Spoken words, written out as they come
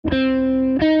It's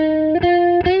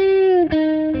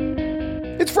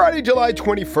Friday, July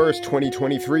 21st,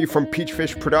 2023. From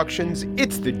Peachfish Productions,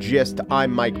 it's The Gist.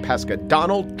 I'm Mike Pesca.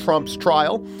 Donald Trump's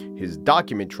trial, his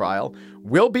document trial,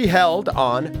 will be held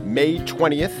on May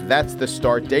 20th. That's the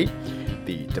start date.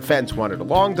 The defense wanted a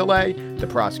long delay. The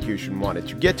prosecution wanted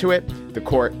to get to it. The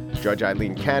court, Judge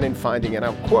Eileen Cannon, finding, and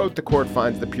I'll quote, the court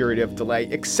finds the period of delay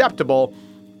acceptable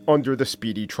under the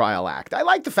Speedy Trial Act. I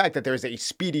like the fact that there's a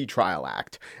Speedy Trial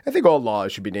Act. I think all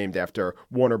laws should be named after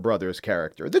Warner Brothers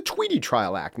character. The Tweety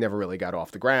Trial Act never really got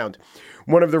off the ground.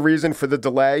 One of the reasons for the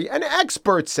delay, and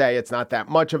experts say it's not that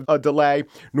much of a delay.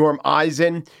 Norm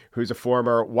Eisen, who's a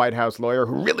former White House lawyer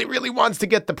who really wants to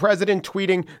get the president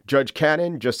tweeting, Judge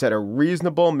Cannon just set a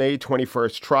reasonable May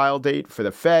 21st trial date for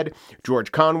the Fed.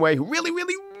 George Conway, who really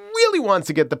wants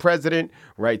to get the president,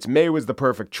 writes May was the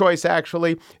perfect choice,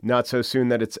 actually. Not so soon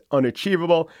that it's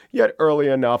unachievable, yet early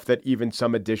enough that even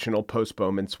some additional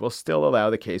postponements will still allow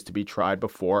the case to be tried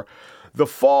before the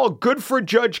fall. Good for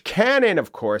Judge Cannon,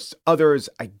 of course. Others,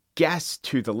 I guess,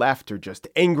 to the left are just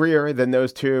angrier than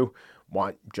those two,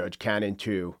 want Judge Cannon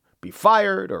to be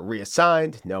fired or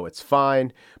reassigned. No, it's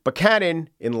fine. But Cannon,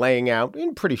 in laying out,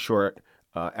 in pretty short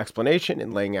explanation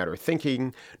and laying out her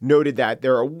thinking, noted that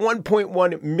there are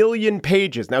 1.1 million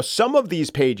pages. Now, some of these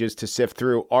pages to sift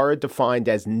through are defined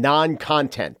as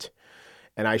non-content.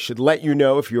 And I should let you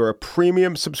know, if you're a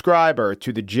premium subscriber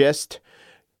to The Gist,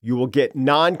 you will get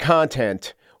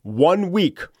non-content 1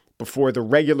 week before the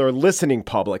regular listening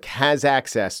public has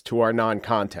access to our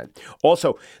non-content.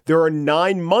 Also, there are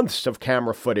 9 months of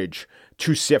camera footage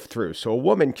to sift through. So a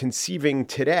woman conceiving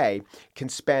today can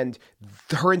spend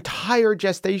her entire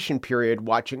gestation period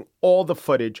watching all the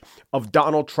footage of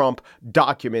Donald Trump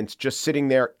documents just sitting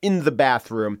there in the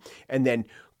bathroom, and then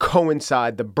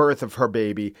coincide the birth of her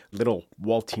baby, little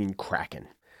Waltine Kraken.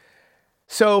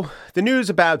 So the news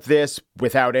about this,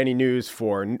 without any news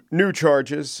for new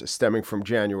charges stemming from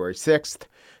January 6th,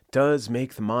 does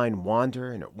make the mind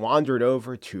wander, and it wandered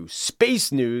over to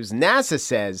space news. NASA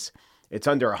says it's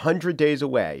under 100 days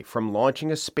away from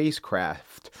launching a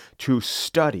spacecraft to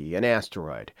study an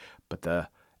asteroid. But the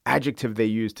adjective they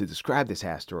used to describe this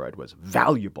asteroid was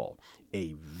valuable.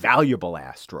 A valuable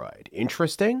asteroid.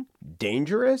 Interesting?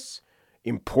 Dangerous?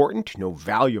 Important? No,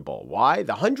 valuable. Why?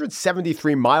 The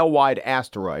 173-mile-wide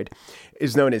asteroid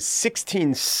is known as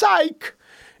 16 Psyche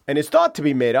and is thought to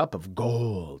be made up of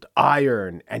gold,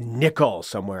 iron, and nickel.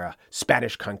 Somewhere a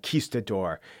Spanish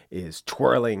conquistador is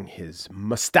twirling his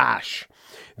mustache.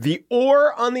 The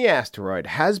ore on the asteroid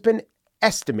has been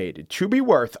estimated to be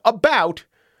worth about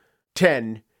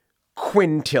 $10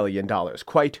 quintillion.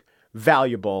 Quite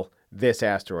valuable, this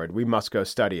asteroid. We must go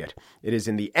study it. It is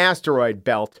in the asteroid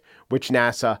belt, which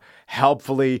NASA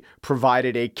helpfully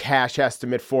provided a cash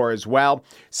estimate for as well.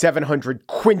 $700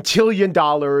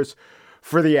 quintillion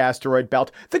for the asteroid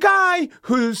belt. The guy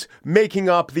who's making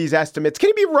up these estimates, can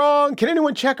he be wrong? Can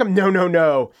anyone check him?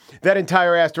 No. That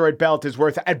entire asteroid belt is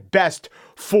worth at best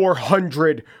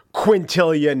 $400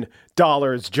 quintillion,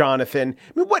 Jonathan.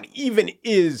 I mean, what even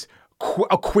is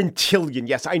a quintillion?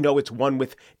 Yes, I know it's one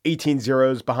with 18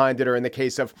 zeros behind it, or in the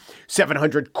case of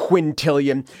 700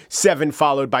 quintillion, 7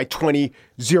 followed by 20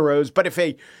 zeros. But if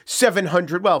a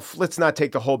 700, well, let's not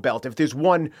take the whole belt. If there's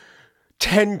one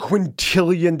 $10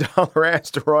 quintillion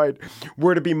asteroid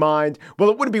were to be mined, well,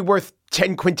 it wouldn't be worth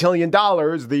 $10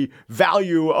 quintillion. The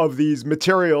value of these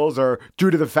materials are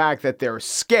due to the fact that they're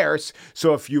scarce.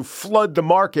 So if you flood the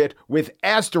market with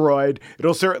asteroid,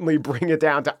 it'll certainly bring it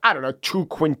down to, I don't know, 2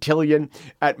 quintillion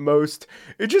at most.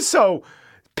 It's just so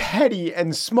petty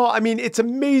and small. I mean, it's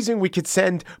amazing we could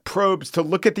send probes to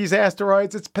look at these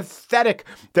asteroids. It's pathetic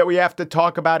that we have to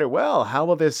talk about it. Well, how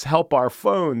will this help our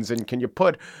phones? And can you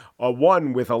put a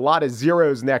 1 with a lot of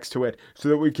zeros next to it so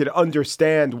that we could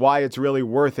understand why it's really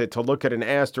worth it to look at an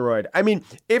asteroid? I mean,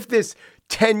 if this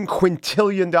 $10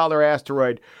 quintillion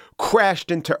asteroid crashed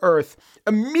into Earth,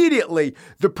 immediately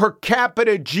the per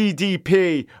capita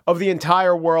GDP of the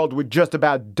entire world would just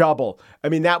about double. I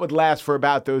mean, that would last for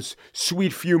about those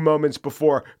sweet few moments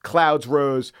before clouds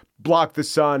rose, blocked the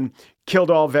sun,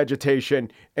 killed all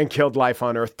vegetation, and killed life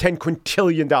on Earth. $10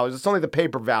 quintillion. It's only the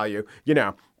paper value. You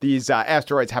know, these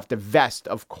asteroids have to vest,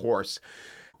 of course.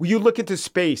 you look into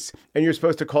space and you're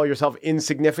supposed to call yourself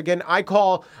insignificant. I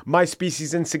call my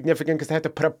species insignificant because I had to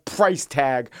put a price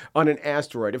tag on an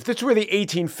asteroid. If this were the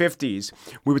 1850s,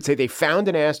 we would say they found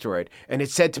an asteroid and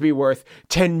it's said to be worth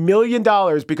 $10 million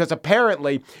because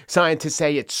apparently scientists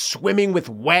say it's swimming with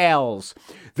whales.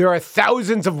 There are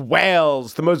thousands of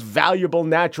whales, the most valuable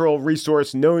natural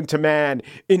resource known to man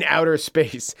in outer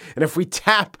space. And if we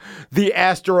tap the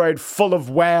asteroid full of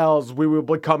whales, we will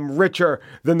become richer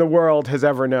than the world has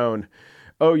ever known.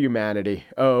 Oh, humanity.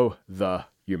 Oh, the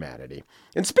humanity.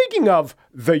 And speaking of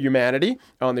the humanity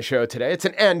on the show today, it's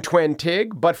an Antoine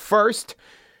Tig. But first,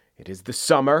 it is the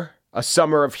summer, a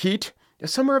summer of heat, a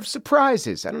summer of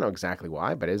surprises. I don't know exactly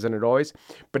why, but isn't it always?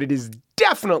 But it is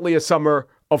definitely a summer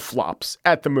of flops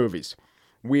at the movies.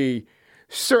 We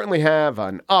certainly have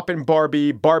an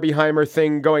Barbieheimer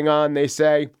thing going on, they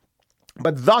say.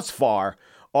 But thus far,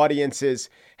 audiences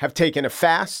have taken a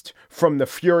fast from the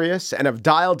furious and have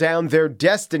dialed down their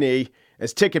destiny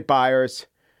as ticket buyers.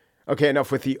 Okay,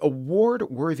 enough with the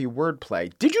award-worthy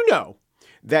wordplay. Did you know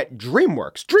that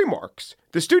DreamWorks,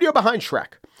 the studio behind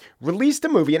Shrek, released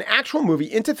an actual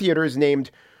movie into theaters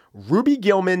named Ruby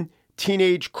Gillman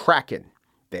Teenage Kraken?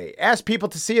 They asked people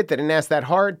to see it. They didn't ask that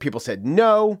hard. People said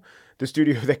no. The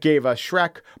studio that gave us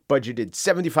Shrek budgeted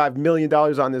 $75 million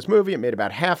on this movie. It made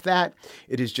about half that.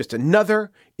 It is just another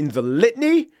in the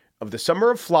litany of the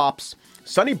summer of flops.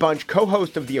 Sonny Bunch,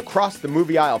 co-host of the Across the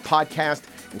Movie Aisle podcast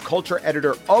and culture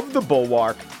editor of The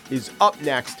Bulwark, is up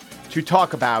next to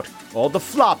talk about all the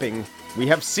flopping we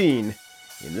have seen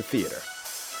in the theater.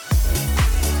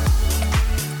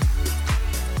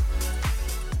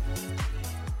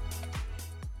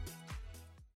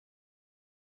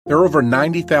 There are over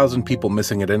 90,000 people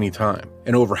missing at any time,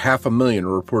 and over 500,000 are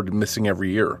reported missing every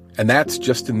year. And that's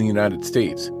just in the United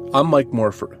States. I'm Mike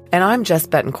Morford. And I'm Jess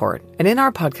Betancourt. And in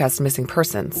our podcast, Missing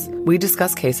Persons, we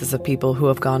discuss cases of people who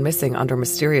have gone missing under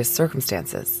mysterious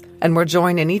circumstances. And we're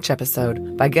joined in each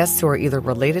episode by guests who are either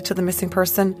related to the missing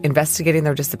person, investigating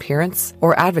their disappearance,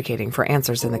 or advocating for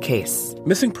answers in the case.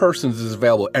 Missing Persons is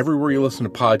available everywhere you listen to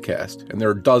podcasts, and there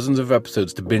are dozens of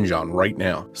episodes to binge on right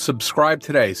now. Subscribe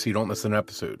today so you don't miss an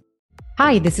episode.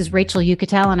 Hi, this is Rachel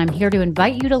Yucatel, and I'm here to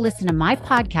invite you to listen to my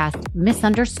podcast,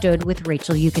 Misunderstood with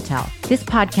Rachel Yucatel. This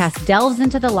podcast delves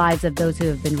into the lives of those who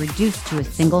have been reduced to a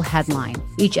single headline.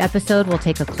 Each episode will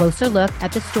take a closer look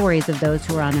at the stories of those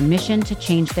who are on a mission to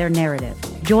change their narrative.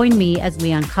 Join me as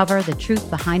we uncover the truth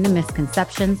behind the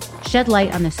misconceptions, shed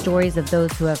light on the stories of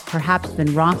those who have perhaps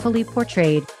been wrongfully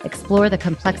portrayed, explore the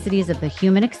complexities of the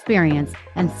human experience,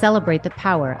 and celebrate the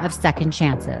power of second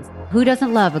chances. Who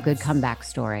doesn't love a good comeback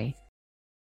story?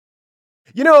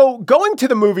 You know, going to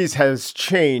the movies has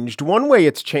changed. One way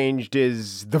it's changed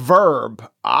is the verb.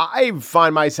 I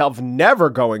find myself never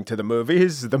going to the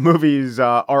movies. The movies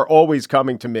are always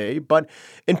coming to me. But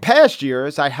in past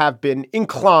years, I have been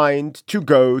inclined to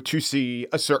go to see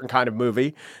a certain kind of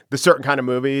movie, the certain kind of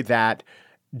movie that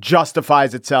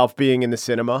justifies itself being in the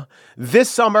cinema. This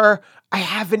summer, I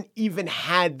haven't even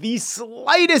had the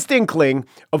slightest inkling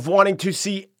of wanting to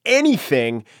see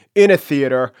anything in a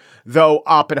theater, though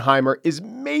Oppenheimer is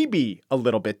maybe a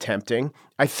little bit tempting.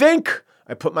 I think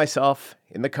I put myself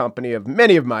in the company of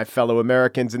many of my fellow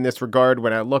Americans in this regard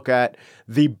when I look at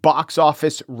the box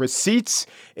office receipts.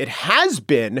 It has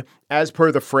been, as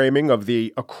per the framing of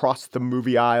the Across the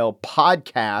Movie Aisle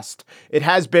podcast, it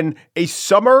has been a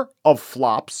summer of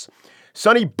flops.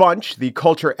 Sonny Bunch, the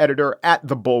culture editor at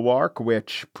The Bulwark,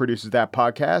 which produces that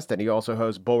podcast, and he also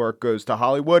hosts Bulwark Goes to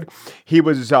Hollywood. He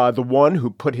was the one who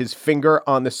put his finger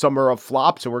on the summer of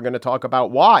flops, and we're going to talk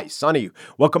about why. Sonny,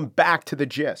 welcome back to The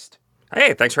Gist.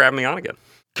 Hey, thanks for having me on again.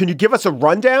 Can you give us a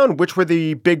rundown? Which were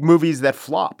the big movies that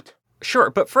flopped? Sure,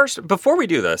 but first, before we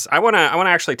do this, I want to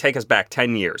actually take us back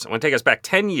 10 years. I want to take us back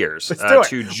 10 years. Let's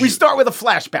do it. We start with a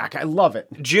flashback. I love it.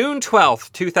 June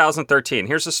 12th, 2013.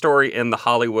 Here's a story in The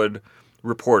Hollywood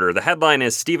Reporter. The headline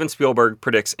is Steven Spielberg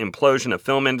predicts implosion of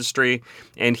film industry.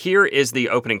 And here is the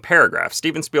opening paragraph.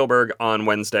 Steven Spielberg on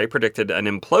Wednesday predicted an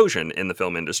implosion in the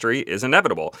film industry is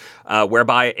inevitable,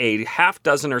 whereby a half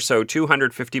dozen or so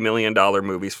 $250 million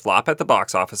movies flop at the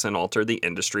box office and alter the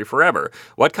industry forever.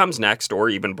 What comes next, or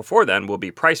even before then, will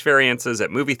be price variances at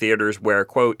movie theaters where,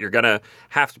 quote, you're going to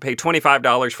have to pay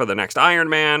 $25 for the next Iron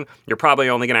Man. You're probably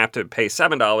only going to have to pay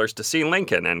 $7 to see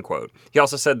Lincoln, end quote. He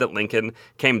also said that Lincoln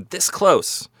came this close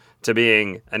to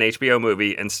being an HBO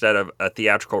movie instead of a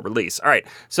theatrical release. All right,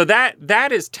 so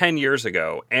that is 10 years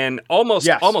ago, and almost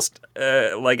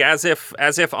like as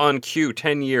if on cue,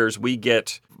 10 years we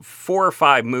get 4 or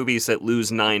 5 movies that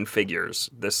lose 9 figures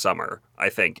this summer, I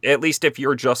think, at least if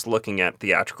you're just looking at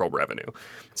theatrical revenue.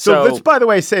 So let's, by the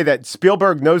way, say that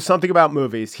Spielberg knows something about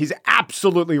movies. He's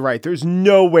absolutely right. There's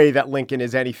no way that Lincoln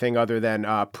is anything other than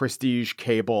prestige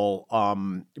cable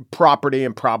property,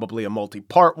 and probably a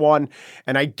multi-part one.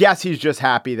 And I guess he's just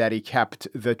happy that he kept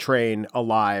the train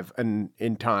alive and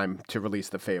in time to release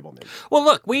The Fabelmans. Well,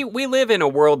 look, we live in a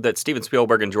world that Steven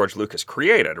Spielberg and George Lucas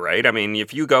created, right? I mean,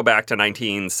 if you go back to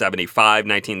 1975,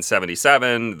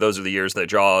 1977, those are the years that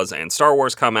Jaws and Star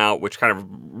Wars come out, which kind of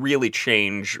really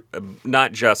change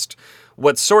not just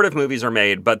what sort of movies are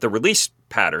made, but the release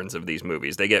patterns of these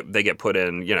movies. They get put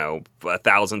in,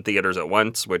 1,000 theaters at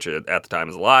once, which at the time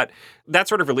is a lot. That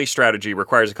sort of release strategy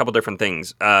requires a couple different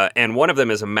things, and one of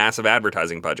them is a massive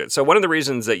advertising budget. So one of the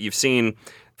reasons that you've seen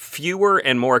fewer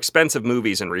and more expensive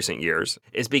movies in recent years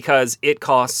is because it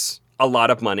costs a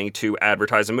lot of money to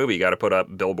advertise a movie. You got to put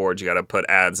up billboards. You got to put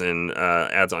ads in,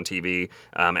 ads on TV,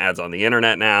 ads on the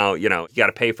internet now. You got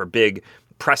to pay for big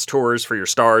press tours for your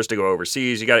stars to go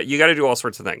overseas. You got to do all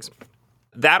sorts of things.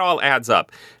 That all adds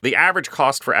up. The average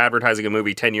cost for advertising a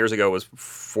movie 10 years ago was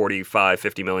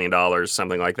 $45-50 million,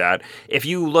 something like that. If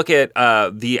you look at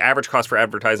the average cost for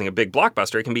advertising a big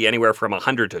blockbuster, it can be anywhere from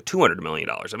 $100 to $200 million.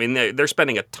 I mean, they're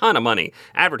spending a ton of money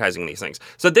advertising these things.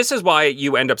 So this is why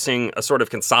you end up seeing a sort of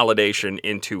consolidation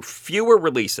into fewer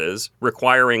releases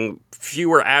requiring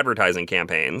fewer advertising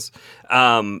campaigns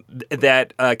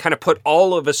that kind of put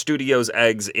all of a studio's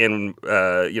eggs in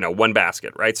one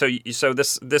basket, right? So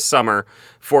this summer,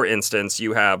 for instance,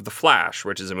 you have The Flash,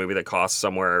 which is a movie that costs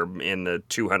somewhere in the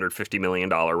 $250 million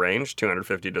range,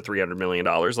 $250 to $300 million,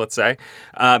 let's say.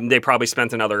 They probably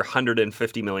spent another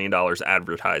 $150 million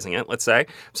advertising it, let's say.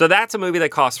 So that's a movie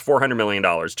that costs $400 million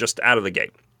just out of the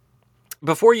gate.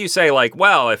 Before you say, like,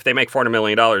 well, if they make $400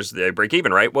 million, they break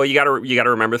even, right? Well, you got to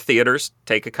remember theaters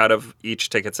take a cut of each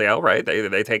ticket sale, right?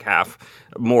 They take half,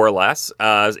 more or less.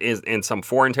 In some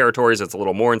foreign territories, it's a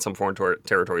little more. In some foreign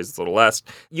territories, it's a little less.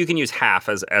 You can use half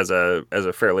as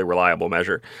a fairly reliable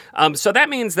measure. So that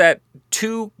means that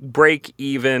to break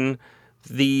even,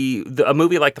 a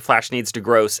movie like The Flash needs to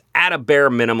gross at a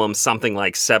bare minimum something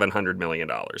like $700 million,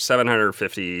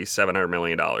 $700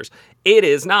 million. It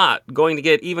is not going to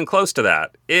get even close to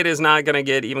that.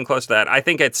 I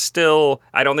think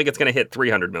I don't think it's going to hit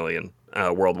 300 million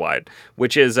worldwide,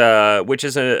 which is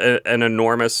an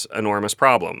enormous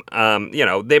problem.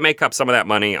 They make up some of that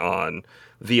money on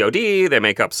VOD, they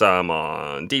make up some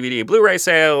on DVD, Blu-ray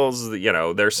sales.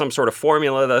 There's some sort of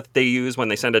formula that they use when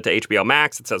they send it to HBO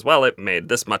Max. It says, well, it made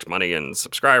this much money in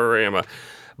subscriber.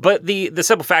 But the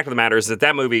simple fact of the matter is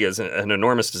that movie is an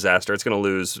enormous disaster. It's going to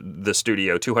lose the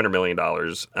studio $200 million.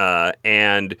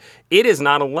 And it is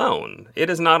not alone. It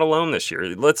is not alone this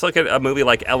year. Let's look at a movie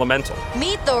like Elemental.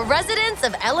 Meet the residents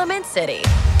of Element City.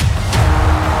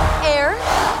 Air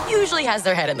usually has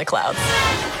their head in the clouds.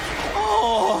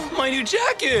 Oh, my new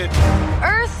jacket!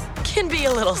 Earth can be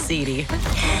a little seedy.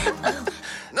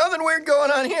 Nothing weird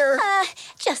going on here.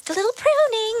 Just a little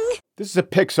pruning. This is a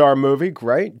Pixar movie.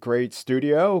 Great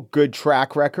studio. Good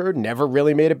track record. Never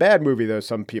really made a bad movie, though.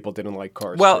 Some people didn't like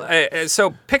Cars. Well,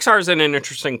 so Pixar's in an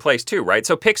interesting place, too, right?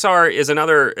 So Pixar is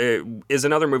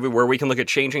another movie where we can look at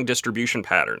changing distribution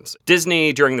patterns.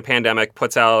 Disney, during the pandemic,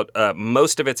 puts out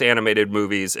most of its animated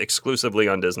movies exclusively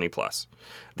on Disney+.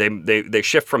 They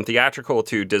shift from theatrical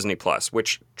to Disney+,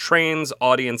 which trains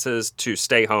audiences to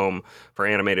stay home for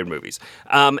animated movies.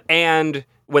 And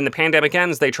when the pandemic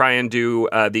ends, they try and do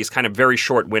these kind of very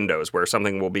short windows where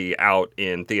something will be out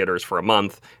in theaters for a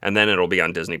month and then it'll be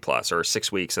on Disney Plus, or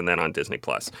 6 weeks and then on Disney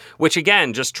Plus, which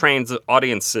again just trains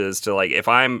audiences to, like, if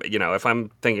I'm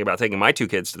thinking about taking my two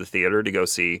kids to the theater to go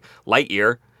see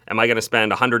Lightyear, am I going to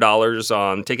spend $100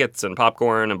 on tickets and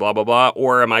popcorn and blah, blah, blah?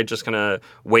 Or am I just going to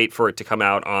wait for it to come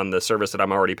out on the service that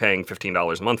I'm already paying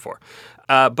 $15 a month for?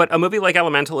 But a movie like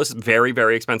Elemental is very,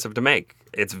 very expensive to make.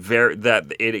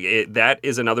 That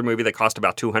is another movie that cost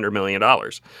about $200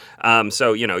 million.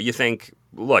 So, you think,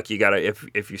 look, you got to,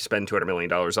 if you spend $200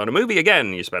 million on a movie,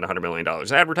 again, you spend $100 million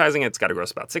advertising, it's got to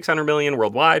gross about $600 million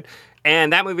worldwide.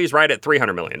 And that movie's right at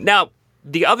 $300 million. Now,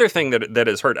 the other thing that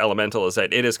has hurt Elemental is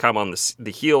that it has come on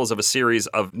the heels of a series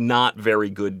of not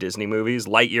very good Disney movies.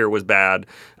 Lightyear was bad.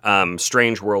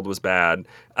 Strange World was bad.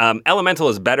 Elemental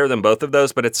is better than both of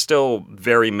those, but it's still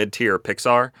very mid-tier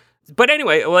Pixar. But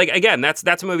anyway, like, again, that's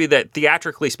a movie that,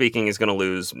 theatrically speaking, is going to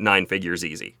lose 9 figures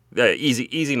easy.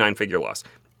 Easy 9-figure loss.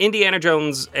 Indiana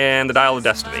Jones and the Dial of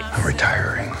Destiny. I'm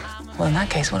retiring. Well, in that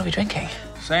case, what are we drinking?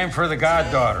 Same for the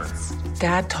goddaughter.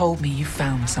 Dad told me you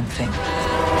found something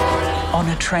on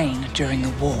a train during the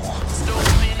war.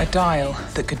 A dial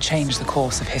that could change the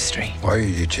course of history. Why are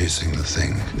you chasing the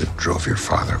thing that drove your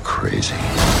father crazy?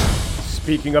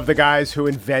 Speaking of the guys who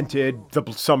invented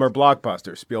the summer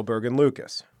blockbuster, Spielberg and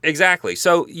Lucas. Exactly.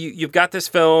 So you've got this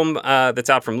film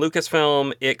that's out from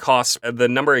Lucasfilm. It costs, the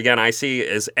number again I see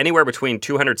is anywhere between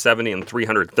 $270 and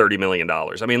 $330 million.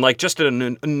 I mean, like just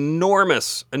an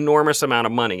enormous amount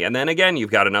of money. And then again,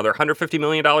 you've got another $150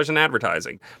 million in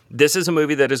advertising. This is a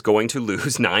movie that is going to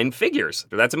lose 9 figures.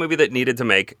 That's a movie that needed to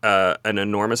make an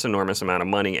enormous amount of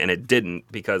money, and it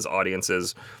didn't because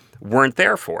audiences weren't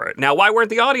there for it. Now, why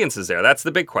weren't the audiences there? That's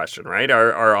the big question, right?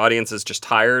 Are audiences just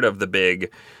tired of the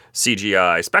big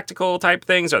CGI spectacle type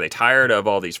things? Are they tired of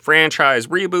all these franchise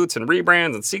reboots and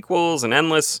rebrands and sequels and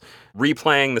endless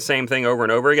replaying the same thing over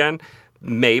and over again?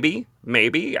 Maybe.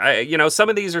 Some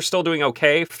of these are still doing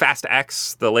okay. Fast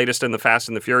X, the latest in the Fast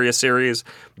and the Furious series,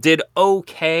 did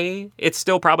okay. It's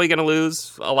still probably going to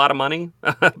lose a lot of money.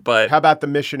 But how about the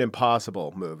Mission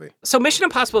Impossible movie? So Mission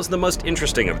Impossible is the most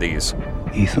interesting of these.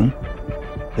 Ethan,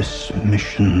 this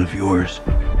mission of yours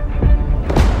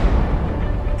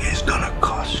is going to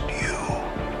cost you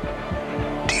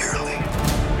dearly.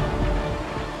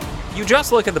 You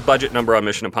just look at the budget number on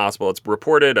Mission Impossible. It's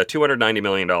reported a $290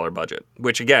 million budget,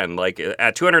 which again, like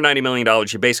at $290 million,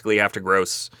 you basically have to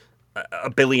gross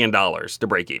 $1 billion to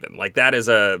break even. Like that's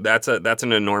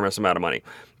an enormous amount of money.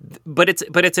 But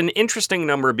it's an interesting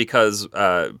number because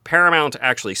Paramount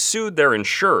actually sued their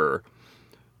insurer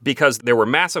because there were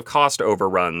massive cost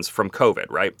overruns from COVID,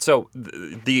 right? So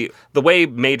the way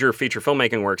major feature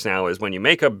filmmaking works now is when you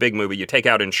make a big movie, you take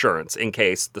out insurance in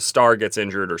case the star gets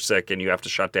injured or sick and you have to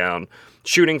shut down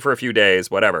shooting for a few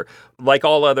days, whatever. Like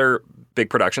all other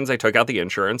big productions, they took out the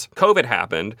insurance. COVID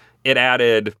happened. It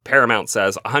added, Paramount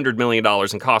says, $100 million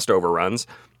in cost overruns.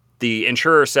 The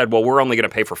insurer said, well, we're only going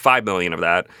to pay for $5 million of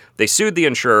that. They sued the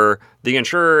insurer. The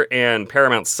insurer and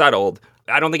Paramount settled.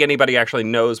 I don't think anybody actually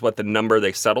knows what the number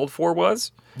they settled for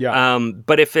was. Yeah.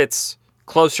 But if it's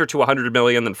closer to $100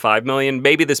 million than $5 million,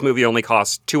 maybe this movie only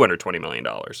costs $220 million.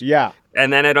 Yeah.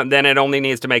 And then it only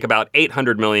needs to make about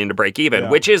 $800 million to break even,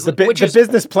 which is the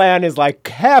business plan is like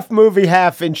half movie,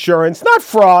 half insurance, not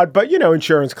fraud, but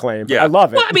insurance claim. Yeah. I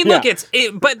love it. Well, I mean, look,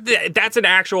 that's an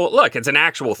actual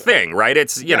thing, right?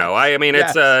 It's no one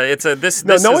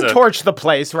torched the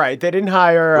place, right? They didn't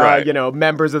hire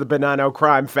members of the Bonanno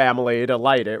crime family to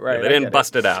light it, right? Yeah, they didn't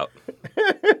bust it out.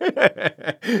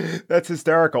 That's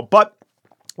hysterical, but.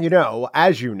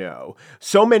 As you know,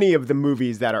 so many of the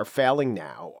movies that are failing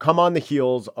now come on the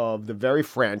heels of the very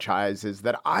franchises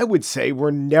that I would say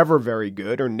were never very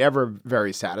good or never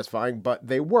very satisfying, but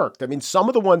they worked. I mean, some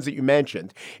of the ones that you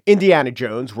mentioned, Indiana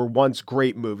Jones, were once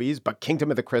great movies, but Kingdom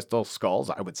of the Crystal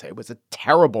Skulls, I would say, was a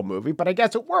terrible movie, but I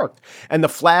guess it worked. And The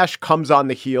Flash comes on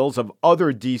the heels of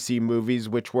other DC movies,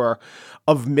 which were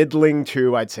of middling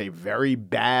to, I'd say, very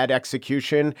bad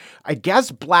execution. I guess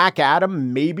Black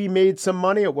Adam maybe made some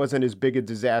money. It wasn't as big a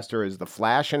disaster as The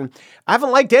Flash. And I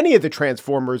haven't liked any of the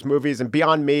Transformers movies. And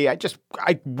beyond me, I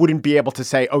wouldn't be able to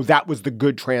say, oh, that was the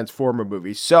good Transformer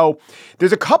movie. So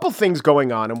there's a couple things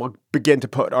going on, and we'll begin to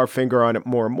put our finger on it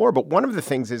more and more. But one of the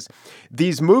things is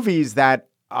these movies that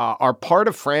are part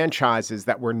of franchises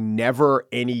that were never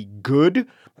any good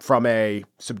from a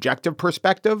subjective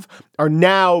perspective are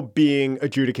now being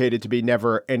adjudicated to be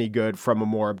never any good from a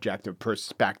more objective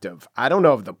perspective. I don't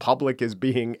know if the public is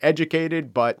being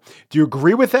educated, but do you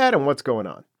agree with that, and what's going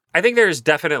on? I think there's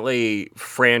definitely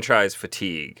franchise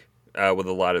fatigue with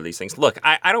a lot of these things. Look,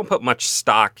 I don't put much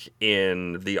stock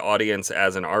in the audience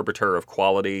as an arbiter of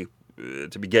quality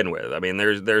to begin with. I mean,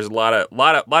 there's a lot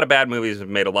of bad movies that have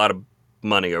made a lot of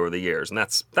money over the years, and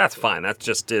that's fine. That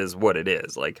just is what it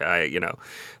is. Like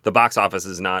the box office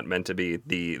is not meant to be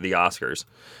the Oscars.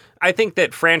 I think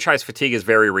that franchise fatigue is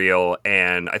very real,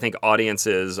 and I think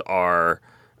audiences are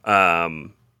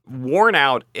worn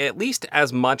out at least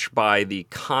as much by the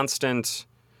constant.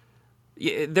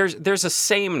 There's a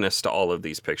sameness to all of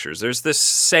these pictures. There's this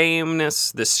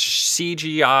sameness, this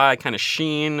CGI kind of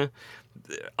sheen,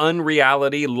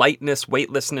 unreality, lightness,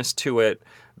 weightlessness to it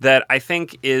that I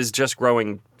think is just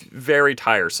growing very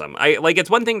tiresome. It's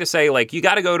one thing to say, like, you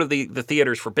got to go to the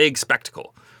theaters for big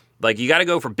spectacle. Like, you got to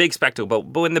go for big spectacle,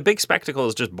 but when the big spectacle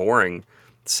is just boring,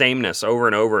 sameness over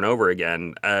and over and over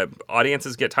again,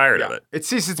 audiences get tired of it. It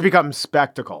ceases to become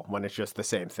spectacle when it's just the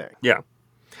same thing. Yeah.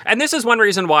 And this is one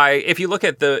reason why, if you look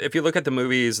at the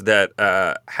movies that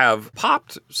have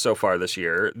popped so far this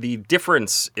year, the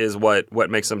difference is what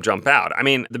makes them jump out. I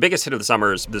mean, the biggest hit of the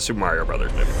summer is the Super Mario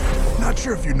Brothers movie. Not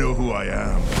sure if you know who I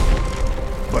am,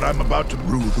 but I'm about to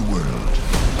rule the world.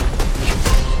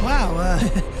 Wow,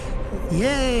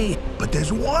 yay. But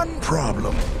there's one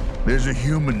problem. There's a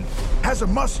human, has a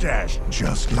mustache,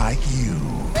 just like you.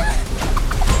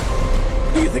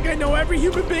 You think I know every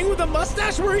human being with a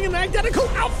mustache wearing an identical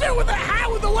outfit with a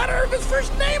hat with the letter of his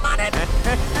first name on it?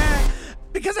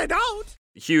 Because I don't.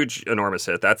 Huge, enormous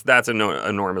hit. That's an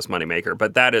enormous moneymaker.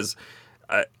 But that is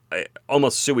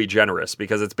almost sui generis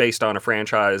because it's based on a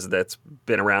franchise that's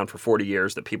been around for 40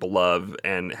 years that people love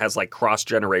and has like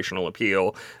cross-generational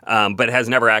appeal, but has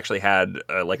never actually had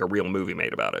like a real movie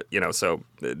made about it. So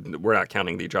we're not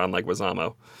counting the John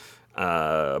Leguizamo,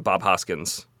 Bob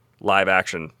Hoskins live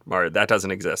action. That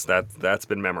doesn't exist. That's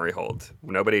been memory hold.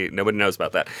 Nobody knows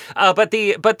about that. But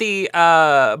the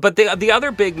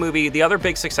other big movie, the other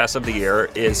big success of the year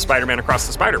is Spider-Man Across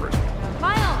the Spider-Verse.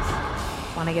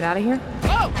 Want to get out of here?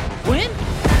 Oh, when?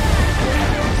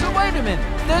 So wait a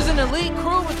minute. There's an elite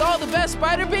crew with all the best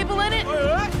spider people in it?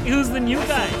 Who's the new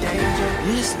guy?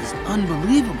 This is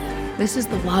unbelievable. This is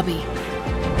the lobby.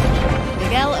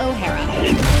 Miguel O'Hara.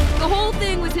 The whole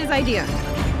thing was his idea.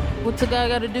 What's a guy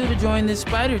got to do to join this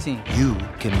spider team? You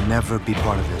can never be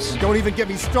part of this. Don't even get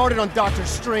me started on Doctor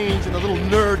Strange and the little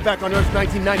nerd back on Earth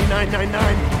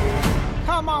 1999-99.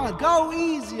 Come on, go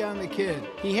easy on the kid.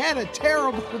 He had a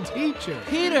terrible teacher.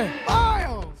 Peter.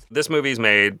 Miles. This movie's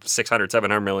made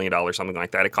 $600-700 million, something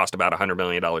like that. It cost about $100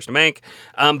 million to make.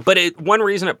 But one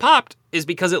reason it popped is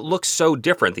because it looks so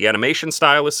different. The animation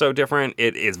style is so different.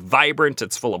 It is vibrant.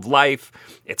 It's full of life.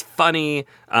 It's funny.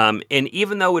 And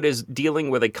even though it is dealing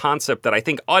with a concept that I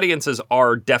think audiences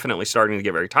are definitely starting to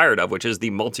get very tired of, which is the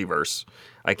multiverse.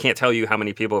 I can't tell you how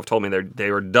many people have told me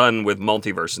they were done with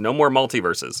multiverse. No more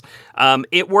multiverses.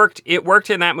 It worked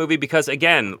in that movie because,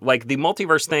 again, like the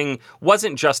multiverse thing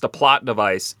wasn't just a plot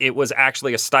device. It was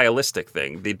actually a stylistic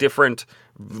thing. The different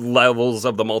levels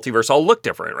of the multiverse all look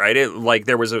different, right?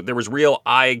 There was real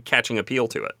eye-catching appeal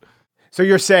to it. So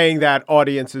you're saying that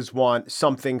audiences want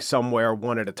something somewhere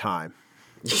one at a time.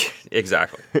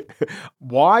 Exactly.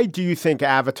 Why do you think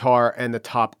Avatar and the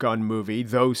Top Gun movie,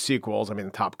 those sequels, I mean,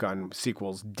 the Top Gun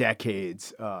sequels,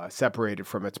 decades separated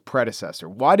from its predecessor,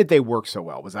 why did they work so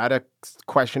well? Was that a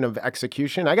question of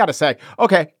execution? I got to say,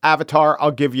 okay, Avatar, I'll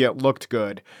give you, it looked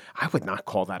good. I would not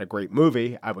call that a great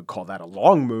movie. I would call that a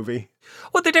long movie.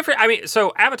 Well,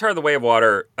 so Avatar: The Way of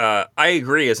Water, I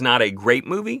agree, is not a great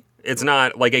movie. It's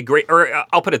not like a great, or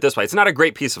I'll put it this way, it's not a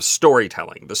great piece of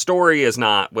storytelling. The story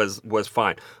was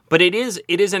fine, but it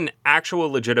is an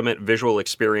actual legitimate visual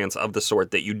experience of the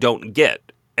sort that you don't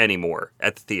get anymore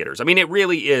at the theaters. I mean, it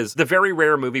really is the very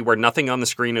rare movie where nothing on the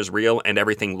screen is real and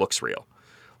everything looks real.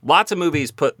 Lots of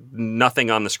movies put nothing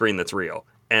on the screen that's real,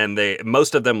 and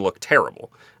most of them look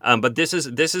terrible. But this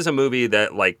is a movie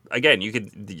that, like, again,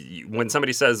 when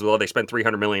somebody says, well, they spent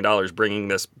 $300 million bringing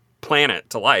this planet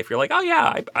to life, you're like, oh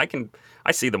yeah,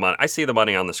 I see the money. I see the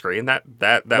money on the screen. That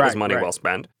was money well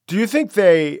spent. Do you think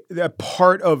that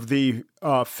part of the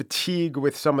fatigue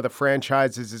with some of the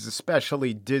franchises is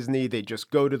especially Disney? They just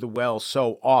go to the well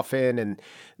so often and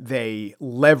they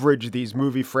leverage these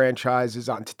movie franchises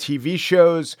onto TV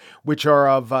shows, which are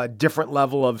of a different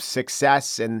level of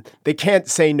success, and they can't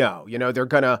say no. They're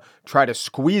going to try to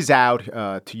squeeze out,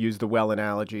 to use the well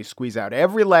analogy, squeeze out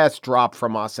every last drop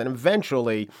from us, and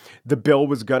eventually the bill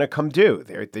was going to come due.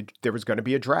 There was going to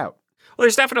be a drought. Well,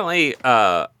 there's definitely,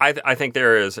 I think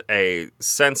there is a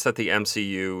sense that the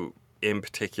MCU in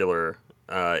particular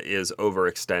is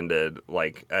overextended.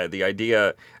 Like the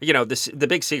idea, the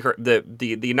big secret,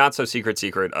 the not so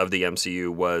secret of the MCU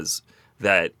was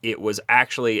that it was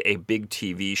actually a big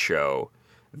TV show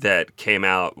that came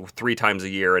out 3 times a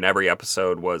year, and every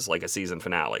episode was like a season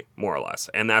finale, more or less.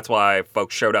 And that's why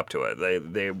folks showed up to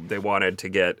it. They wanted to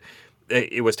get.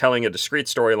 It was telling a discrete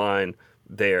storyline.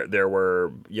 There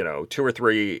were 2 or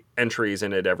 3 entries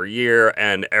in it every year,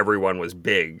 and everyone was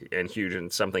big and huge,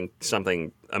 and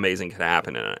something amazing could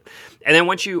happen in it. And then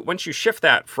once you shift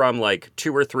that from like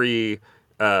 2 or 3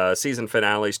 season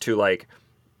finales to like,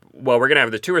 well, we're gonna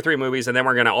have the 2 or 3 movies, and then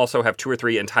we're gonna also have 2 or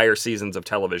 3 entire seasons of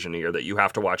television a year that you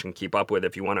have to watch and keep up with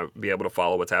if you want to be able to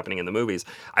follow what's happening in the movies.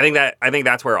 I think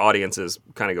that's where audiences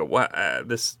kind of go, what?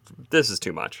 This is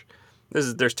too much.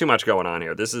 There's too much going on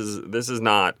here. This is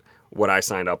not what I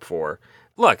signed up for.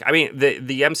 Look, I mean, the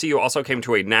MCU also came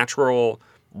to a natural,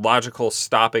 logical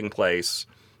stopping place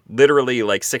literally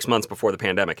like 6 months before the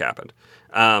pandemic happened.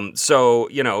 So,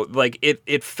 like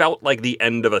it felt like the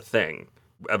end of a thing.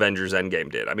 Avengers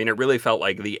Endgame did. I mean, it really felt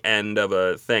like the end of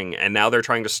a thing. And now they're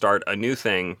trying to start a new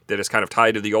thing that is kind of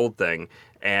tied to the old thing.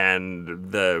 And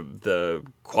the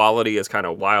quality is kind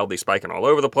of wildly spiking all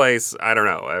over the place. I don't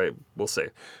know. We'll see.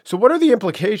 So what are the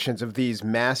implications of these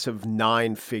massive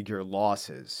 9-figure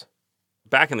losses?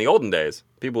 Back in the olden days,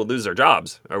 people would lose their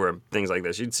jobs over things like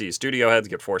this. You'd see studio heads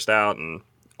get forced out and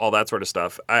all that sort of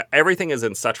stuff. Everything is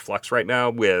in such flux right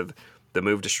now with the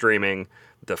move to streaming,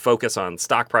 the focus on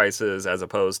stock prices as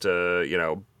opposed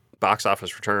to, box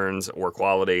office returns or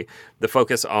quality, the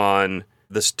focus on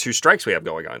the two strikes we have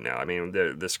going on now. I mean,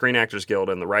 the Screen Actors Guild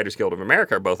and the Writers Guild of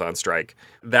America are both on strike.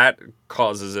 That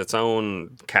causes its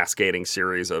own cascading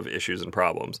series of issues and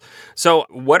problems. So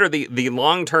what are the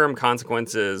long-term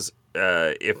consequences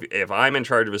if I'm in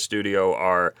charge of a studio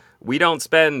are we don't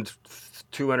spend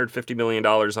 $250 million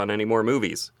on any more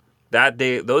movies.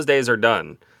 Those days are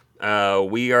done.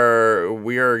 We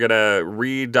are gonna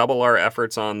redouble our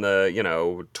efforts on the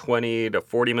 $20 to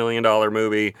 $40 million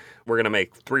movie. We're gonna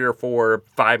make 3 or 4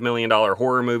 $5 million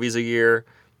horror movies a year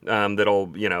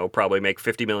that'll probably make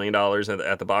 $50 million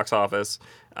at the box office,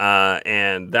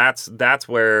 and that's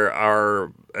where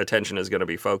our attention is going to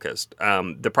be focused.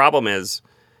 The problem is,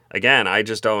 again, I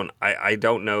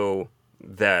don't know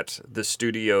that the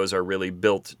studios are really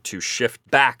built to shift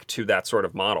back to that sort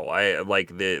of model.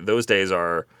 Those days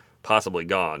are possibly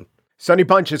gone. Sonny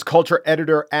Bunch is culture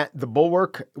editor at The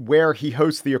Bulwark, where he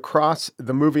hosts the Across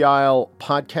the Movie Aisle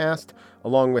podcast,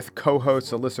 along with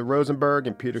co-hosts Alyssa Rosenberg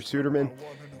and Peter Suderman.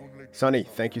 Sonny,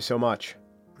 thank you so much.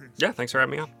 Yeah, thanks for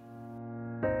having me on.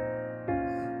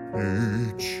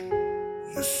 H,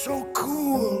 you're so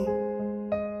cool.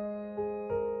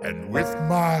 And with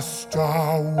my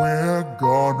star, we're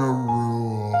gonna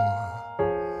rule.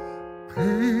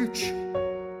 Peach,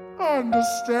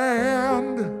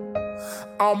 understand.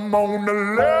 I'm gonna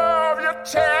love you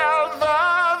till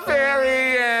the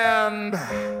very end.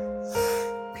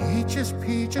 Peaches,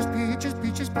 peaches, peaches,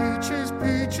 peaches, peaches,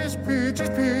 peaches, peaches,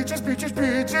 peaches, peaches,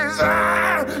 peaches.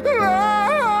 Ah,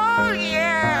 oh,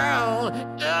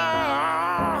 yeah.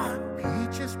 Ah.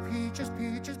 Peaches, peaches,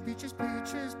 peaches, peaches,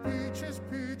 peaches, peaches,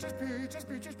 peaches, peaches,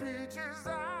 peaches, peaches. I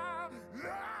love you.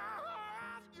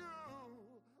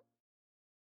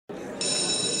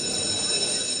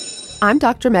 I'm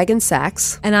Dr. Megan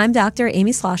Sachs. And I'm Dr.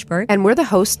 Amy Schlossberg. And we're the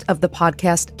host of the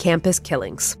podcast Campus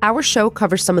Killings. Our show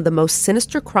covers some of the most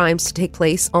sinister crimes to take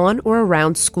place on or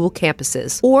around school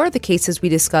campuses, or the cases we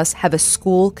discuss have a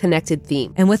school-connected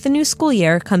theme. And with the new school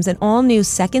year comes an all-new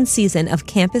second season of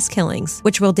Campus Killings,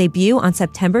 which will debut on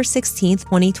September 16th,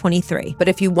 2023. But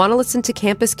if you want to listen to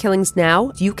Campus Killings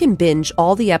now, you can binge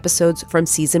all the episodes from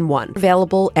Season 1,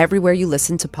 available everywhere you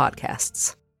listen to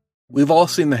podcasts. We've all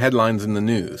seen the headlines in the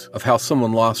news of how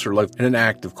someone lost their life in an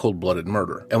act of cold-blooded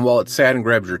murder. And while it's sad and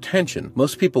grabs your attention,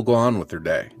 most people go on with their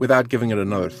day without giving it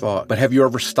another thought. But have you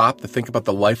ever stopped to think about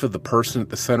the life of the person at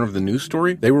the center of the news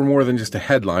story? They were more than just a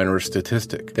headline or a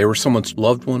statistic. They were someone's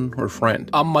loved one or friend.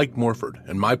 I'm Mike Morford,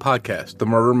 and my podcast, The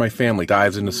Murder in My Family,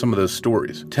 dives into some of those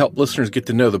stories to help listeners get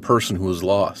to know the person who was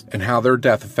lost and how their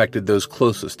death affected those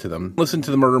closest to them. Listen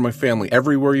to The Murder in My Family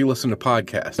everywhere you listen to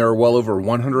podcasts. There are well over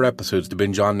 100 episodes to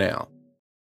binge on now.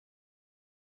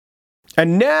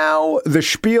 And now, the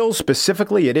spiel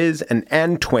specifically, it is an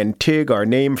N20, our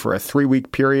name for a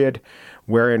 3-week period,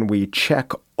 wherein we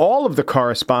check all of the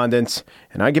correspondence,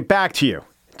 and I get back to you,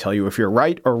 tell you if you're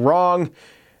right or wrong.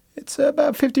 It's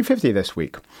about 50-50 this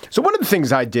week. So one of the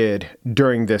things I did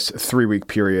during this 3-week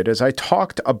period is I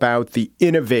talked about the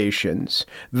innovations,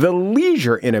 the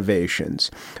leisure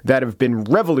innovations that have been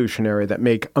revolutionary, that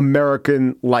make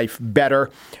American life better.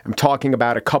 I'm talking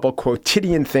about a couple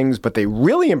quotidian things, but they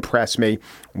really impressed me.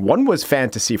 One was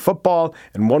fantasy football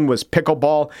and one was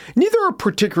pickleball. Neither are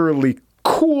particularly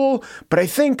cool, but I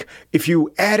think if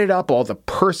you added up all the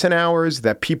person hours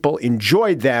that people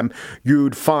enjoyed them,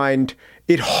 you'd find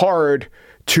it hard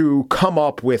to come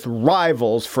up with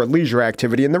rivals for leisure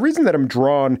activity. And the reason that I'm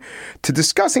drawn to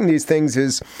discussing these things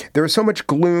is there is so much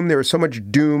gloom, there is so much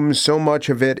doom, so much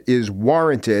of it is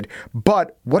warranted.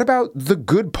 But what about the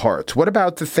good parts? What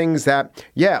about the things that,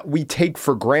 we take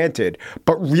for granted,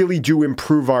 but really do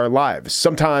improve our lives?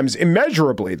 Sometimes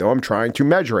immeasurably, though I'm trying to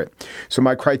measure it. So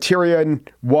my criterion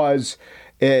was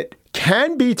it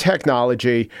can be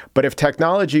technology, but if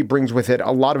technology brings with it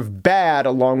a lot of bad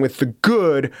along with the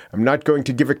good, I'm not going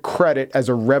to give it credit as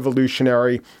a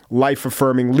revolutionary,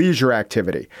 life-affirming leisure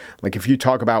activity. Like if you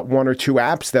talk about 1 or 2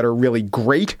 apps that are really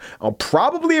great, I'll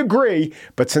probably agree,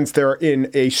 but since they're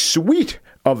in a suite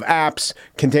of apps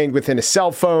contained within a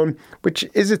cell phone, which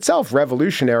is itself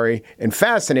revolutionary and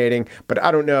fascinating, but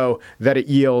I don't know that it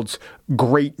yields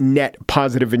great net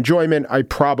positive enjoyment. I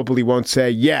probably won't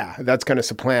say, that's going to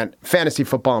supplant fantasy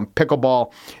football and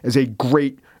pickleball as a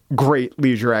great, great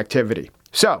leisure activity.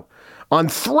 So on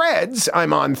Threads,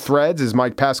 I'm on Threads as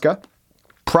Mike Pesca.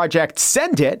 Project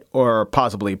Send It, or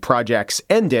possibly Projects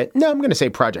End It. No, I'm going to say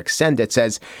Project Send It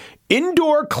says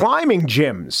indoor climbing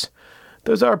gyms.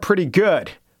 Those are pretty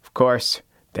good. Of course,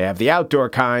 They have the outdoor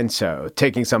kind, so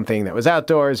taking something that was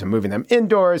outdoors and moving them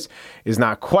indoors is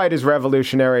not quite as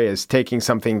revolutionary as taking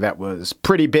something that was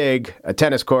pretty big, a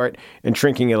tennis court, and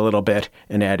shrinking it a little bit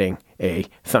and adding a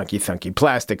thunky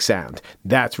plastic sound.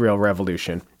 That's real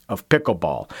revolution of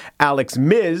pickleball. Alex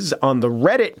Miz on the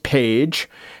Reddit page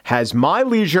has my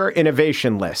leisure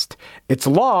innovation list. It's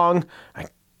long. I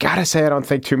gotta say, I don't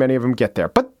think too many of them get there,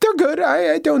 but they're good.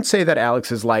 I don't say that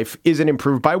Alex's life isn't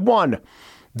improved by one.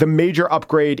 The major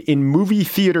upgrade in movie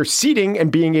theater seating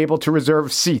and being able to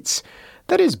reserve seats.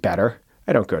 That is better.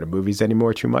 I don't go to movies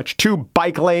anymore too much. 2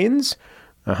 bike lanes.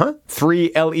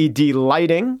 3 LED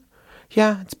lighting.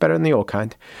 Yeah, it's better than the old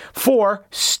kind. 4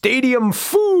 stadium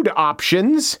food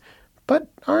options. But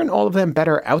aren't all of them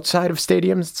better outside of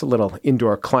stadiums? It's a little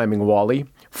indoor climbing wall-y.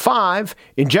 5,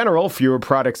 in general, fewer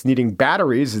products needing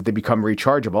batteries as they become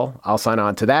rechargeable. I'll sign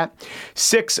on to that.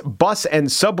 6, bus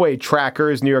and subway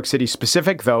trackers, New York City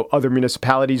specific, though other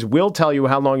municipalities will tell you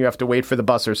how long you have to wait for the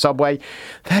bus or subway.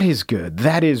 That is good.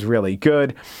 That is really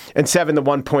good. And 7, the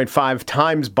 1.5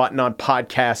 times button on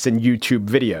podcasts and YouTube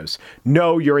videos.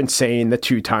 No, you're insane. The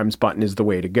 2 times button is the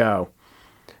way to go.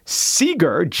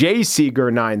 Seeger, J.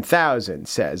 Seeger 9000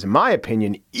 says, in my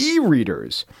opinion,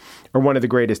 e-readers are one of the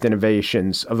greatest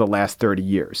innovations of the last 30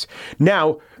 years.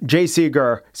 Now, J.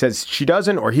 Seeger says she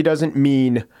doesn't or he doesn't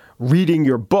mean reading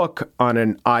your book on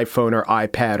an iPhone or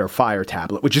iPad or Fire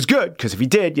tablet, which is good, because if he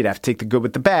did, you'd have to take the good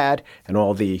with the bad and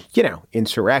all the,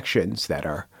 insurrections that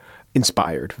are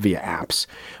inspired via apps.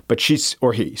 But she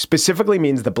or he specifically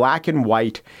means the black and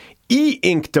white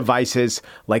e-ink devices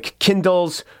like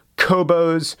Kindles,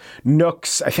 Kobos,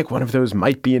 Nooks. I think one of those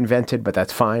might be invented, but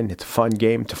that's fine. It's a fun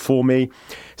game to fool me.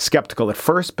 Skeptical at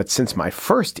first, but since my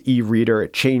first e-reader,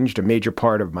 it changed a major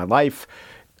part of my life.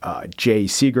 J.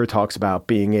 Seeger talks about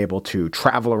being able to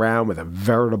travel around with a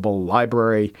veritable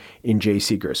library in J.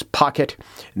 Seeger's pocket.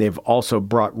 And they've also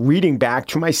brought reading back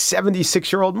to my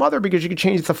 76-year-old mother because you can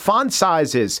change the font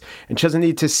sizes and she doesn't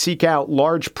need to seek out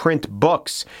large print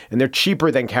books, and they're cheaper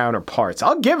than counterparts.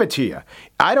 I'll give it to you.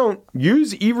 I don't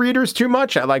use e-readers too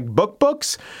much. I like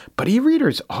books, but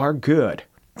e-readers are good.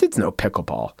 It's no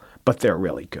pickleball, but they're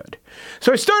really good.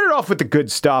 So I started off with the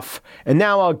good stuff, and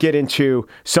now I'll get into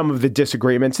some of the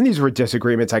disagreements. And these were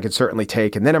disagreements I could certainly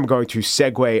take. And then I'm going to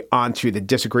segue onto the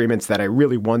disagreements that I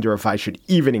really wonder if I should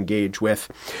even engage with.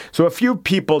 So a few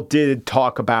people did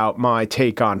talk about my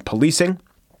take on policing.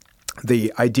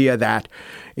 The idea that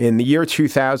in the year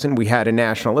 2000, we had a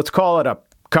national, let's call it a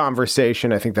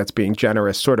conversation. I think that's being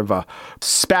generous, sort of a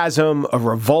spasm, a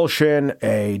revulsion,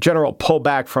 a general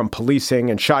pullback from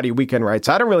policing and shoddy weekend rights.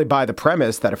 I don't really buy the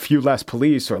premise that a few less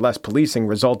police or less policing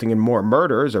resulting in more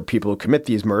murders or people who commit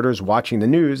these murders watching the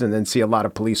news and then see a lot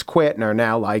of police quit and are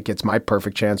now like, it's my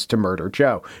perfect chance to murder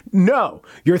Joe. No,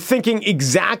 you're thinking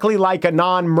exactly like a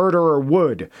non-murderer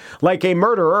would. Like a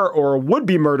murderer or a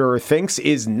would-be murderer thinks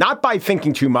is not by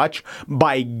thinking too much,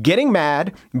 by getting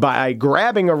mad, by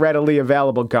grabbing a readily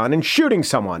available gun and shooting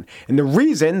someone. And the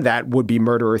reason that would-be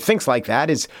murderer thinks like that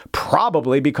is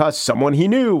probably because someone he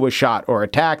knew was shot or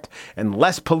attacked, and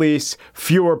less police,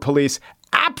 fewer police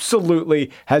absolutely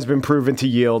has been proven to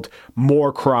yield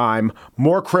more crime,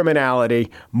 more criminality,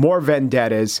 more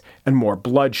vendettas, and more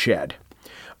bloodshed.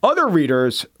 Other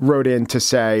readers wrote in to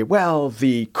say, well,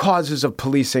 the causes of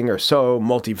policing are so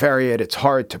multivariate, it's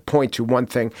hard to point to one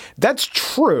thing. That's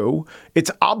true. It's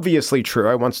obviously true.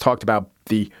 I once talked about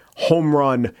the home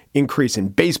run increase in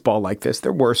baseball like this.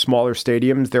 There were smaller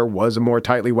stadiums. There was a more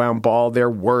tightly wound ball. There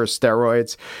were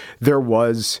steroids. There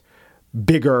was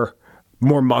bigger,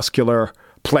 more muscular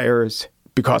players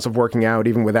because of working out,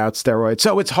 even without steroids.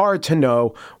 So it's hard to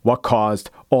know what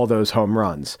caused all those home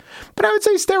runs. But I would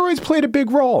say steroids played a big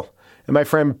role. And my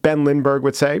friend Ben Lindbergh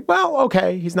would say, well,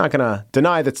 okay, he's not going to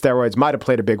deny that steroids might have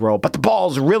played a big role, but the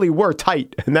balls really were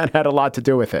tight, and that had a lot to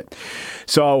do with it.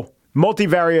 So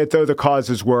multivariate though the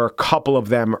causes were, a couple of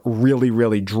them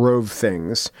really drove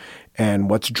things. And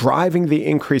what's driving the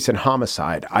increase in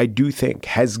homicide, I do think,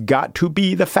 has got to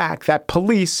be the fact that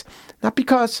police, not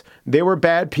because they were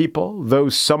bad people, though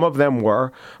some of them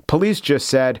were, police just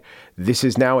said, this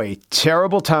is now a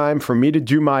terrible time for me to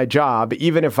do my job.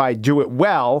 Even if I do it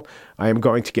well, I am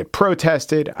going to get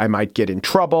protested. I might get in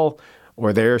trouble,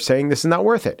 or they're saying this is not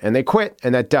worth it. And they quit.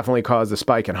 And that definitely caused a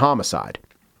spike in homicide.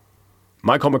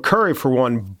 Michael McCurry, for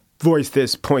one, voiced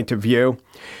this point of view.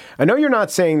 I know you're not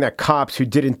saying that cops who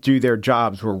didn't do their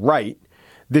jobs were right.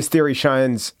 This theory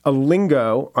shines a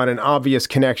lingo on an obvious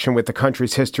connection with the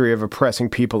country's history of oppressing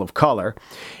people of color.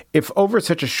 If over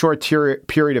such a short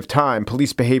period of time,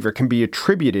 police behavior can be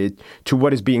attributed to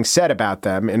what is being said about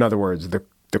them, in other words,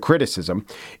 the the criticism,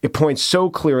 it points so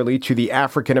clearly to the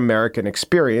African-American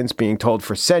experience being told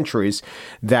for centuries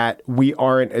that we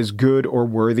aren't as good or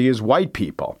worthy as white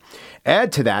people.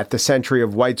 Add to that the century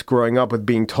of whites growing up with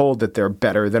being told that they're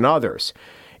better than others.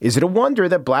 Is it a wonder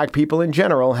that black people in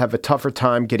general have a tougher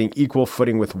time getting equal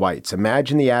footing with whites?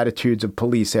 Imagine the attitudes of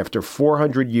police after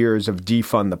 400 years of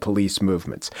defund the police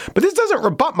movements. But this doesn't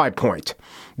rebut my point.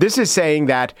 This is saying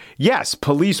that, yes,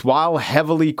 police, while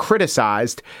heavily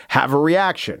criticized, have a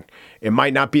reaction. It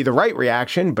might not be the right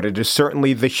reaction, but it is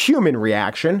certainly the human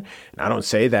reaction. And I don't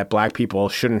say that black people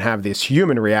shouldn't have this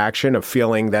human reaction of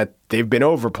feeling that they've been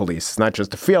over-policed. It's not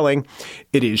just a feeling.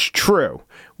 It is true.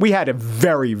 We had a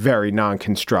very, very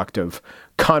non-constructive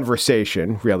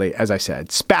conversation, really, as I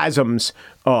said, spasms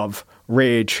of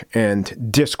rage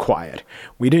and disquiet.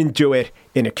 We didn't do it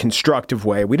in a constructive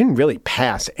way. We didn't really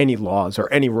pass any laws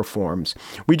or any reforms.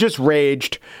 We just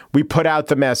raged. We put out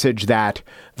the message that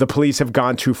the police have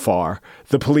gone too far.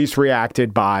 The police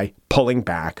reacted by pulling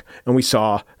back, and we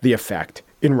saw the effect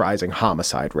in rising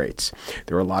homicide rates.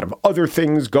 There were a lot of other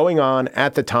things going on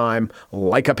at the time,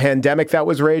 like a pandemic that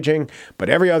was raging, but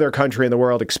every other country in the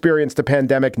world experienced a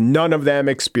pandemic. None of them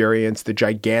experienced the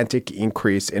gigantic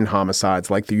increase in homicides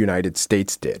like the United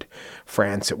States did.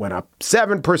 France, it went up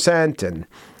 7%, and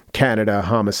Canada,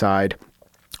 homicide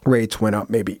rates went up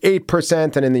maybe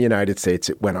 8%, and in the United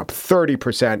States, it went up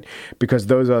 30% because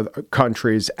those other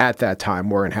countries at that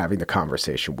time weren't having the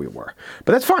conversation we were.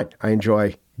 But that's fine. I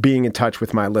enjoy being in touch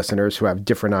with my listeners who have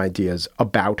different ideas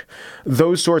about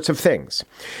those sorts of things.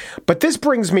 But this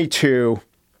brings me to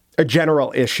a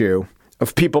general issue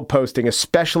of people posting,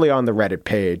 especially on the Reddit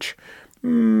page,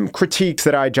 critiques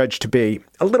that I judge to be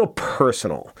a little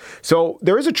personal. So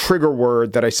there is a trigger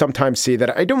word that I sometimes see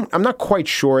that I'm not quite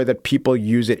sure that people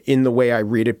use it in the way I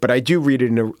read it, but I do read it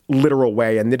in a literal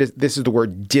way. And this is the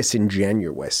word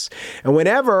disingenuous. And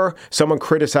whenever someone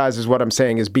criticizes what I'm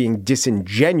saying as being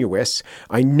disingenuous,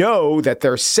 I know that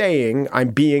they're saying I'm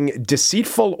being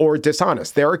deceitful or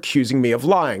dishonest. They're accusing me of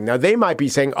lying. Now, they might be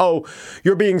saying, oh,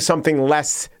 you're being something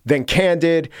less than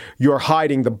candid, you're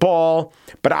hiding the ball,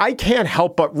 but I can't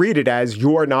help but read it as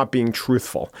you're not being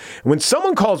truthful. When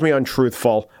someone calls me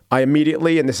untruthful, I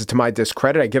immediately, and this is to my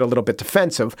discredit, I get a little bit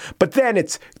defensive, but then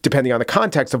it's depending on the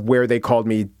context of where they called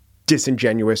me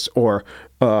disingenuous or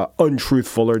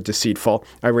untruthful or deceitful,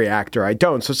 I react or I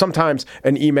don't. So sometimes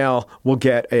an email will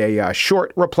get a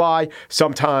short reply.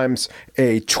 Sometimes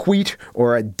a tweet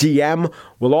or a DM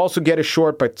will also get a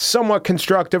short but somewhat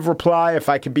constructive reply if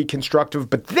I can be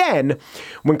constructive. But then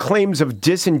when claims of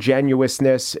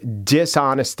disingenuousness,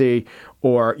 dishonesty,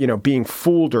 or, being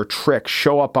fooled or tricked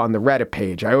show up on the Reddit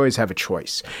page, I always have a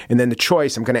choice. And then the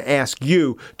choice, I'm going to ask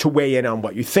you to weigh in on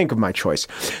what you think of my choice.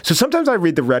 So sometimes I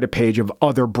read the Reddit page of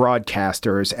other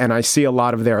broadcasters and I see a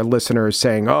lot of their listeners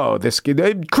saying,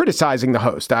 criticizing the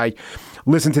host. I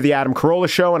listen to the Adam Carolla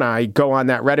show and I go on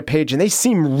that Reddit page and they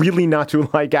seem really not to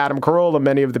like Adam Carolla.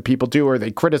 Many of the people do, or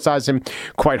they criticize him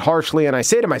quite harshly. And I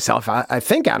say to myself, I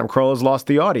think Adam Carolla's lost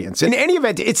the audience. In any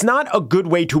event, it's not a good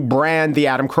way to brand the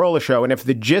Adam Carolla show. And if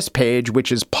the Gist page,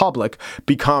 which is public,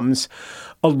 becomes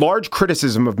a large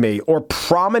criticism of me or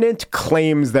prominent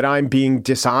claims that I'm being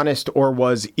dishonest or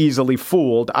was easily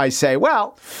fooled, I say,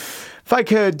 well, if I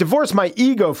could divorce my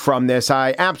ego from this,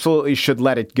 I absolutely should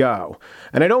let it go.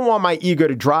 And I don't want my ego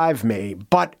to drive me,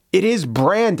 but it is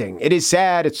branding. It is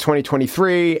sad. It's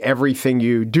 2023. Everything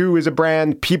you do is a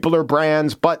brand. People are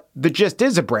brands, but the Gist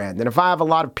is a brand. And if I have a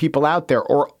lot of people out there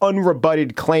or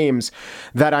unrebutted claims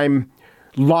that I'm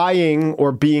lying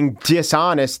or being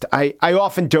dishonest, I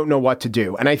often don't know what to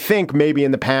do. And I think maybe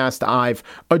in the past I've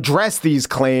addressed these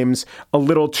claims a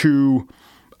little too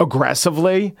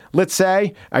aggressively, let's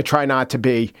say. I try not to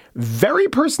be very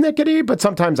persnickety, but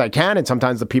sometimes I can. And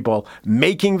sometimes the people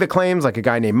making the claims, like a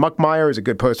guy named Muckmeyer, who's a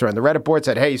good poster on the Reddit board,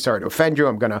 said, hey, sorry to offend you.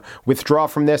 I'm going to withdraw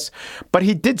from this. But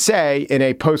he did say in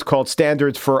a post called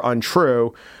Standards for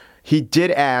Untrue, he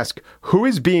did ask, who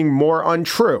is being more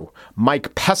untrue?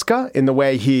 Mike Pesca in the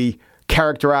way he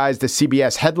characterized the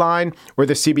CBS headline, or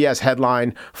the CBS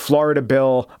headline, Florida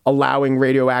bill allowing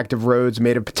radioactive roads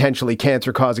made of potentially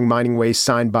cancer-causing mining waste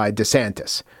signed by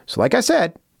DeSantis. So like I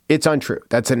said, it's untrue.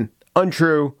 That's an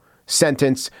untrue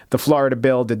sentence. The Florida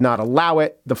bill did not allow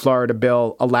it. The Florida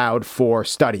bill allowed for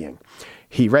studying.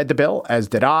 He read the bill, as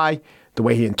did I. The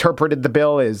way he interpreted the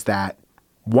bill is that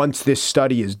once this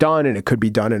study is done, and it could be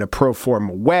done in a pro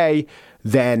forma way,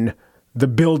 then the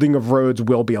building of roads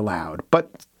will be allowed.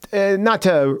 But not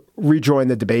to rejoin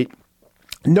the debate,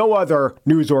 No other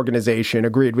news organization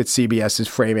agreed with CBS's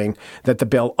framing that the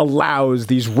bill allows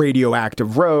these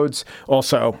radioactive roads.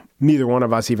 Also, neither one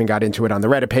of us even got into it on the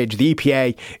Reddit page. The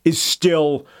EPA is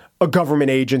still a government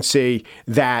agency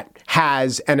that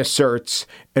has and asserts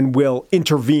and will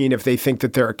intervene if they think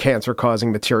that there are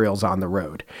cancer-causing materials on the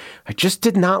road. I just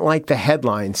did not like the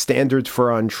headline, Standards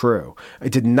for Untrue. I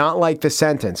did not like the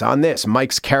sentence. On this,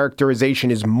 Mike's characterization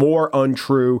is more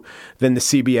untrue than the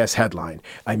CBS headline.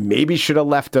 I maybe should have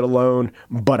left it alone,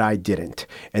 but I didn't.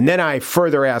 And then I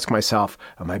further ask myself,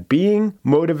 am I being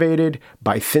motivated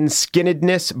by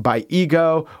thin-skinnedness, by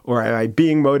ego, or am I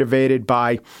being motivated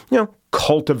by,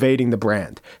 cultivating the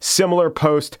brand? Similar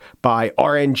post by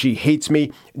RNG Hates Me.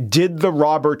 Did the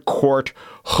Robert Court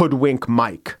hoodwink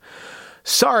Mike?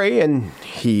 Sorry, and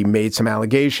he made some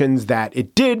allegations that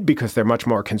it did because they're much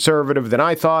more conservative than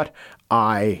I thought.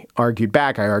 I argued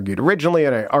back. I argued originally,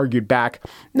 and I argued back.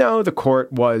 No, the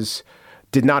court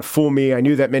did not fool me. I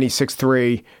knew that many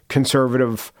 6'3"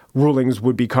 conservative rulings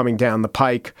would be coming down the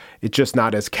pike. It's just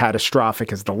not as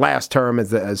catastrophic as the last term,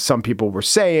 as some people were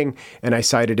saying. And I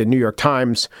cited a New York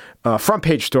Times front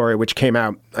page story, which came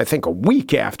out, I think, a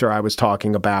week after I was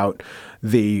talking about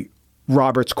the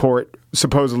Roberts Court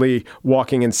supposedly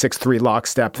walking in 6'3"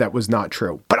 lockstep. That was not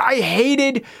true. But I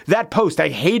hated that post. I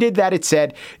hated that it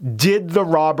said, did the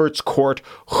Roberts Court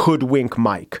hoodwink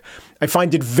Mike? I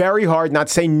find it very hard not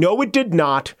to say, no, it did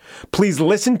not. Please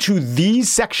listen to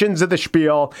these sections of the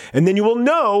spiel, and then you will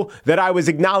know that I was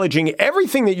acknowledging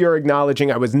everything that you're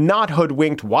acknowledging. I was not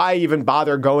hoodwinked. Why even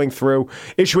bother going through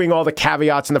issuing all the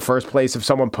caveats in the first place if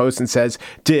someone posts and says,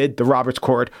 did the Roberts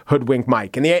Court hoodwink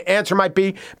Mike? And the answer might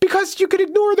be, because you could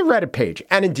ignore the Reddit page.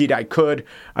 And indeed, I could.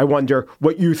 I wonder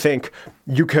what you think.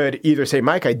 You could either say,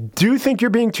 Mike, I do think you're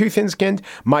being too thin-skinned.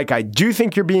 Mike, I do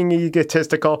think you're being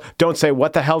egotistical. Don't say,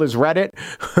 what the hell is Reddit?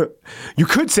 You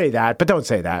could say that, but don't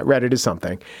say that. Reddit is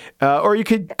something. Or you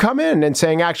could come in and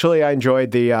saying, actually, I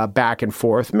enjoyed the back and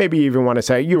forth. Maybe you even want to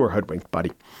say, you were hoodwinked,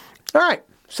 buddy. All right.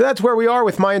 So that's where we are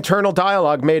with my internal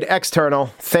dialogue made external.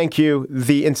 Thank you,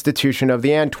 the institution of the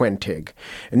Antwentig.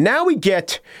 And now we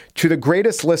get to the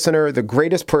greatest listener, the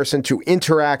greatest person to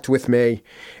interact with me.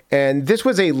 And this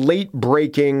was a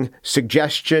late-breaking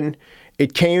suggestion.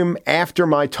 It came after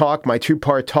my talk, my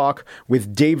two-part talk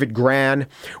with David Grann,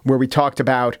 where we talked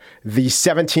about the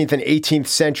 17th and 18th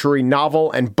century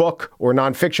novel and book, or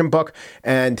nonfiction book,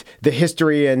 and the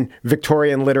history in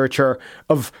Victorian literature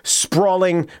of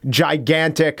sprawling,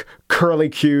 gigantic,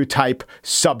 curly-Q type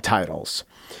subtitles.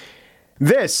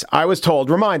 This, I was told,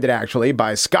 reminded actually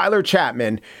by Skylar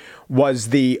Chapman, was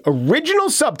the original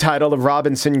subtitle of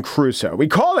Robinson Crusoe. We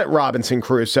call it Robinson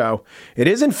Crusoe. It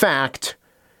is, in fact,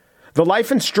 The Life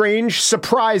and Strange,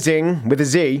 Surprising, with a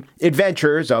Z,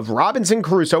 Adventures of Robinson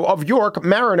Crusoe of York,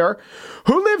 Mariner,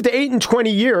 who lived 8 and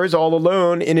 20 years all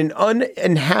alone in an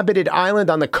uninhabited island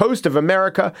on the coast of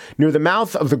America near the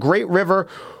mouth of the great river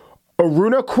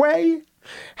Orunakwe,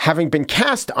 having been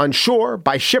cast on shore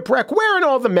by shipwreck wherein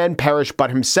all the men perished but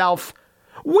himself,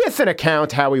 with an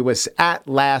account how he was at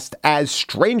last as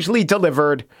strangely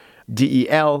delivered,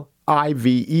 Deliver,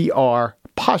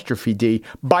 apostrophe D,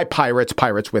 by pirates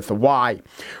with a Y.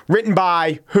 Written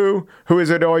by who? Who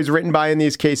is it always written by in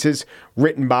these cases?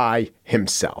 Written by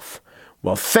himself.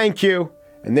 Well, thank you,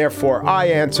 and therefore I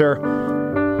answer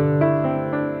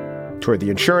toward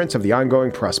the insurance of the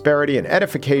ongoing prosperity and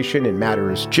edification in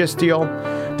matters gistial.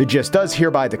 The gist does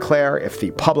hereby declare, if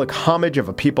the public homage of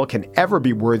a people can ever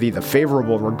be worthy the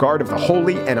favorable regard of the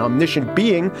holy and omniscient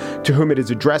being to whom it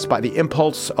is addressed by the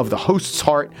impulse of the host's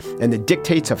heart and the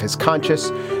dictates of his conscience,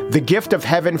 the gift of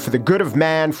heaven for the good of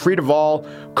man, freed of all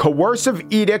coercive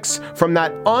edicts from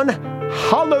that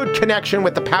unhallowed connection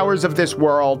with the powers of this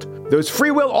world, those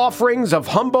free will offerings of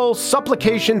humble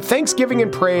supplication, thanksgiving,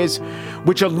 and praise,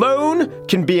 which alone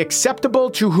can be acceptable,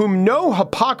 to whom no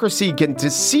hypocrisy can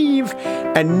deceive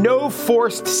and no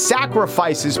forced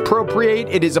sacrifices propitiate.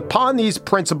 It is upon these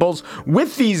principles,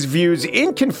 with these views,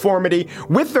 in conformity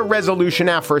with the resolution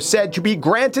aforesaid, to be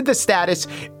granted the status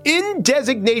in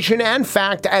designation and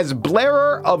fact as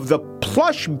blarer of the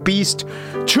plush beast,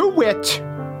 to wit,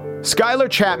 Skylar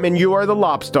Chapman, you are the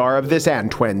lobstar of this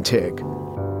Antwentig.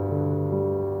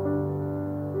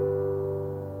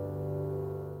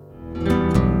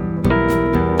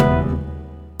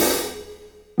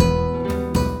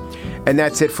 And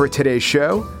that's it for today's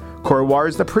show. Corey Warr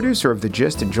is the producer of The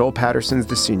Gist, and Joel Patterson's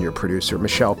the senior producer.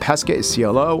 Michelle Pesca is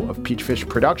CLO of Peachfish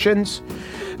Productions.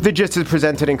 The Gist is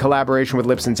presented in collaboration with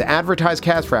Libsyn's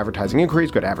AdvertiseCast. For advertising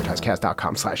inquiries, go to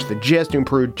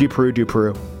advertisecast.com/thegist. Do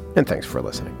Peru. And thanks for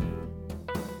listening.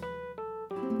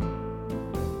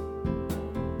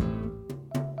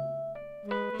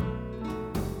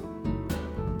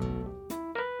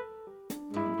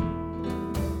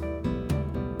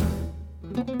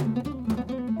 Bye.